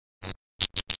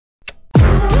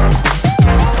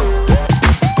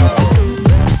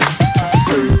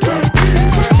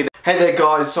Hey there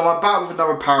guys, so I'm back with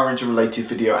another Power Ranger related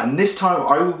video, and this time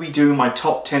I will be doing my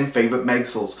top 10 favourite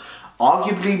Megazords.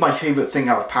 Arguably my favourite thing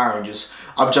out of Power Rangers.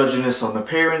 I'm judging this on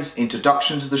appearance,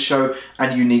 introduction to the show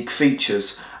and unique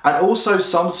features. And also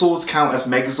some Zords count as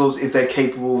Megazords if they're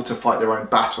capable to fight their own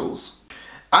battles.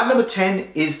 At number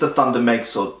 10 is the Thunder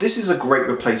Megazord. This is a great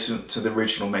replacement to the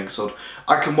original Megazord.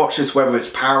 I can watch this whether it's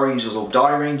Power Rangers or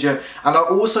Die Ranger, and I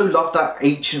also love that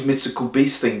ancient mystical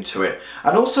beast theme to it.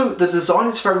 And also the design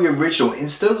is very original.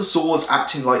 Instead of the Zords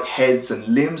acting like heads and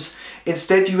limbs,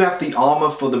 instead you have the armour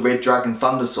for the Red Dragon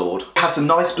Thunder Sword. It has a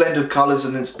nice blend of colours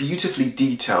and it's beautifully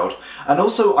detailed. And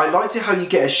also I liked it how you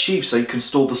get a sheath so you can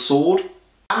store the sword.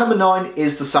 At number 9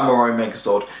 is the Samurai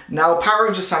Megazord. Now Power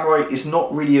Ranger Samurai is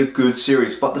not really a good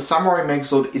series, but the Samurai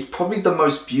Megazord is probably the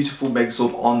most beautiful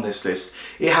Megazord on this list.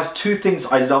 It has two things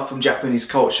I love from Japanese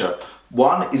culture.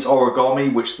 One is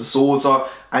origami, which the swords are,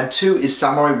 and two is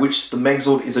samurai, which the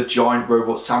Megazord is a giant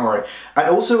robot samurai. And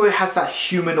also it has that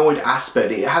humanoid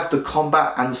aspect. It has the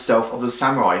combat and the stealth of a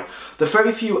samurai. The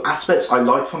very few aspects I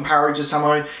like from Power Ranger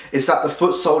Samurai is that the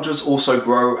foot soldiers also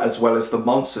grow as well as the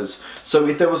monsters. So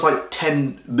if there was like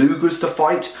 10 Mugas to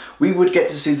fight, we would get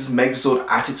to see this Megazord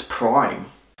at its prime.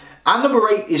 At number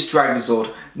 8 is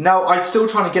Dragozord. Now I'm still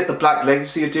trying to get the Black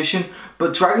Legacy edition,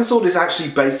 but Dragozord is actually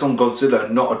based on Godzilla,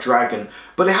 not a dragon.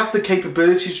 But it has the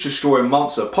capability to destroy a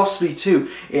monster, possibly two.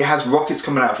 It has rockets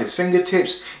coming out of its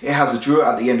fingertips, it has a drill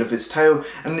at the end of its tail,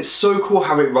 and it's so cool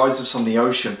how it rises from the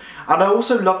ocean. And I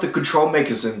also love the control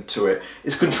mechanism to it.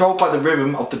 It's controlled by the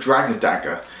rhythm of the Dragon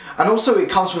Dagger. And also it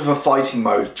comes with a fighting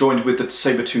mode, joined with the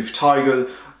saber-toothed tiger,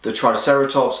 the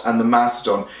Triceratops and the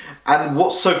Mastodon. And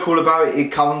what's so cool about it,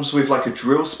 it comes with like a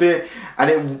drill spear,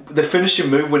 and the finishing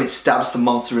move when it stabs the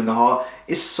monster in the heart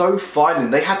is so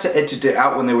violent. They had to edit it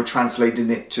out when they were translating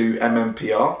it to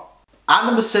MMPR. At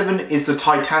number 7 is the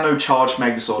Titano Charge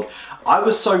Megazord. I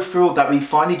was so thrilled that we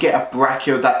finally get a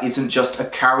Brachio that isn't just a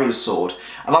carrier sword.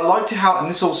 And I liked how, and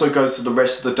this also goes to the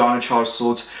rest of the Dino Charge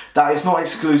swords, that it's not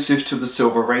exclusive to the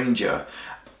Silver Ranger.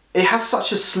 It has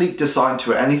such a sleek design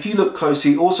to it, and if you look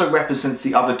closely, it also represents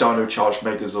the other Dino Charge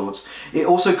Megazords. It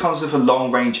also comes with a long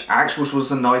range axe, which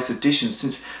was a nice addition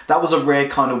since that was a rare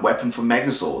kind of weapon for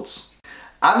Megazords.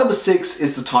 At number 6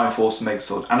 is the Time Force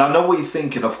Megazord, and I know what you're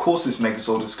thinking, of course this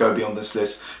Megazord is going to be on this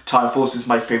list. Time Force is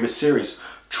my favourite series.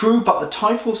 True, but the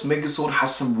Time Force Megazord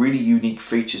has some really unique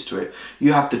features to it.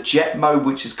 You have the jet mode,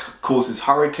 which causes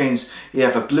hurricanes. You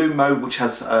have a blue mode, which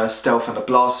has stealth and a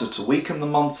blaster to weaken the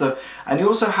monster. And you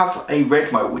also have a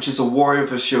red mode, which is a warrior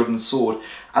with a shield and sword.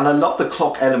 And I love the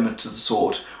clock element to the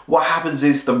sword. What happens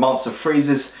is the monster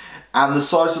freezes and the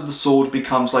size of the sword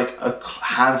becomes like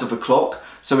hands of a clock.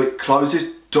 So it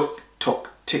closes, tock, tock,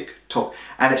 tick, tock,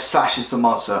 and it slashes the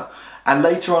monster. And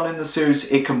later on in the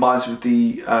series it combines with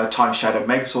the Time Shadow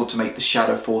Megazord to make the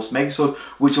Shadow Force Megazord,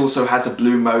 which also has a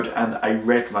blue mode and a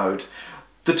red mode.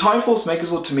 The Time Force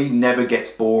Megazord to me never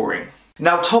gets boring.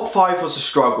 Now top 5 was a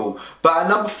struggle, but at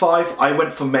number 5 I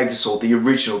went for Megazord, the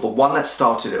original, the one that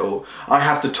started it all. I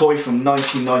have the toy from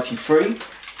 1993,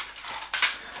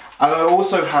 and I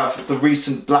also have the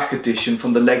recent black edition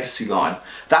from the Legacy line.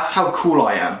 That's how cool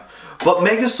I am. But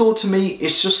Megazord to me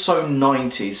is just so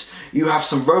 90s. You have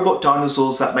some robot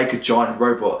dinosaurs that make a giant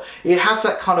robot. It has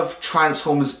that kind of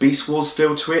Transformers Beast Wars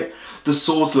feel to it. The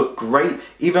swords look great,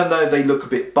 even though they look a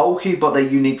bit bulky, but their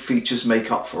unique features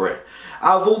make up for it.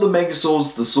 Out of all the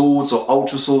Megazords, the Zords or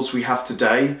Ultra Zords we have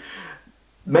today,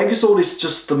 Megazord is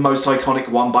just the most iconic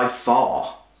one by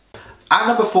far. At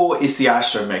number 4 is the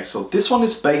Astro Megazord. This one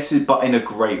is basic but in a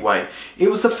great way. It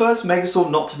was the first Megazord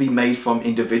not to be made from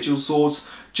individual Zords,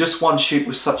 just one ship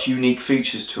with such unique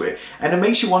features to it. And it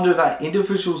makes you wonder that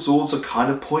individual Zords are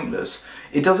kind of pointless.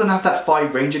 It doesn't have that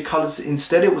 5 Ranger colours,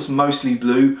 instead it was mostly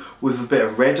blue with a bit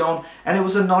of red on, and it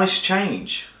was a nice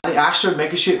change. The Astro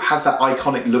Megaship has that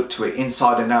iconic look to it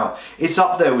inside and out. It's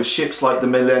up there with ships like the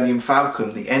Millennium Falcon,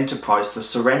 the Enterprise, the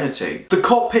Serenity. The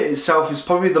cockpit itself is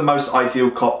probably the most ideal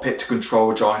cockpit to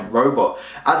control a giant robot.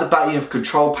 At the back you have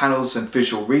control panels and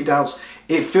visual readouts.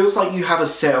 It feels like you have a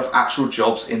set of actual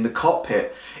jobs in the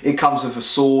cockpit. It comes with a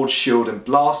sword, shield and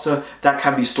blaster that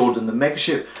can be stored in the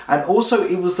Megaship, and also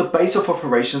it was the base of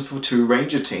operations for 2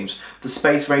 Ranger teams, the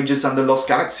Space Rangers and the Lost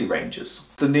Galaxy Rangers.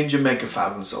 The Ninja Mega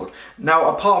Falcon Zord. Now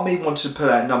a part of me wanted to put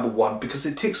it at number 1 because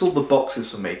it ticks all the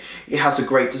boxes for me. It has a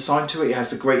great design to it, it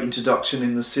has a great introduction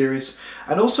in the series,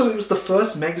 and also it was the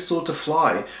first Megazord to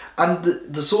fly, and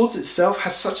the swords itself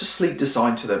has such a sleek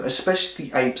design to them, especially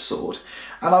the Ape Sword.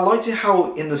 And I liked it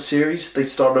how in the series they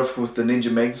started off with the Ninja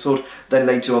Megazord, then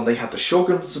later on they had the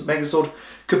Shogun Megazord,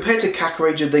 Compared to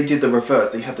Kakuranger, they did the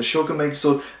reverse. They had the Shogun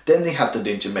Megazord, then they had the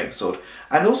Ninja Megazord.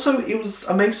 And also, it was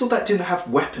a Megazord that didn't have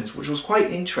weapons, which was quite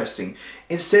interesting.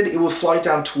 Instead, it would fly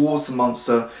down towards the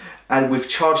monster and with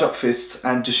charge up fists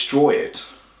and destroy it.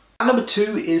 And number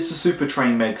 2 is the Super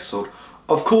Train Megazord.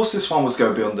 Of course, this one was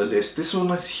going to be on the list. This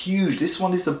one is huge. This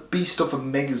one is a beast of a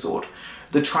Megazord.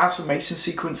 The transformation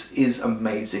sequence is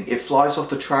amazing. It flies off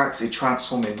the tracks, it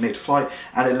transforms in mid-flight,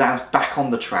 and it lands back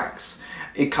on the tracks.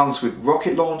 It comes with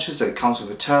rocket launchers, it comes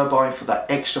with a turbine for that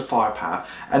extra firepower,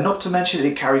 and not to mention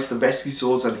it carries the Rescue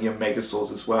Zords and the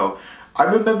Megazords as well. I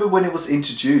remember when it was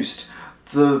introduced,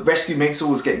 the Rescue Megazord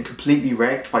was getting completely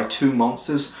wrecked by 2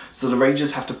 monsters, so the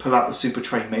Rangers have to pull out the Super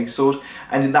Train Megazord,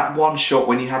 and in that one shot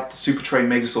when you had the Super Train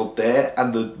Megazord there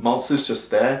and the monsters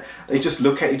just there, they just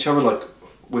look at each other like,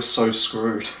 we're so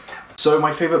screwed. So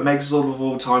my favourite Megazord of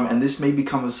all time, and this may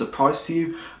become a surprise to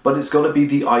you, but it's got to be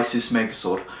the Isis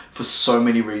Megazord for so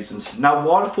many reasons. Now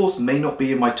Wild Force may not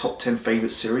be in my top 10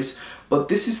 favourite series, but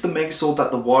this is the Megazord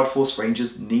that the Wild Force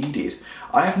Rangers needed.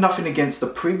 I have nothing against the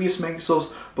previous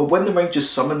Megazords, but when the Rangers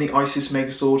summoned the Isis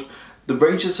Megazord, the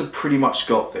Rangers have pretty much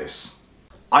got this.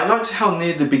 I liked how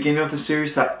near the beginning of the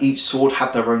series that each sword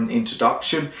had their own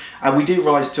introduction, and we didn't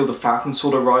realise till the Falcon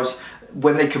Sword arrives.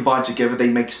 When they combine together, they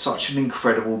make such an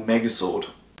incredible Megazord.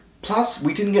 Plus,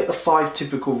 we didn't get the 5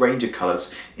 typical Ranger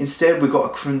colours. Instead, we got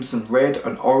a crimson red,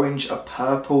 an orange, a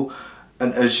purple,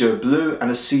 an azure blue,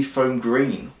 and a seafoam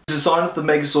green. The design of the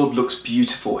Megazord looks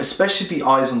beautiful, especially the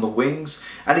eyes on the wings,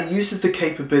 and it uses the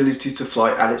capability to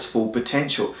fly at its full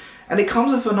potential. And it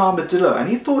comes with an armadillo,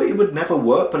 and you thought it would never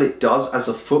work, but it does as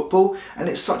a football, and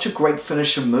it's such a great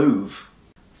finisher move.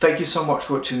 Thank you so much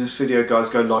for watching this video, guys.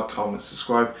 Go like, comment,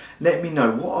 subscribe. Let me know,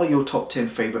 what are your top 10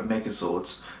 favourite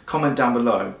Megazords? Comment down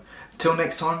below. Till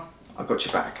next time, I've got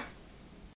your back.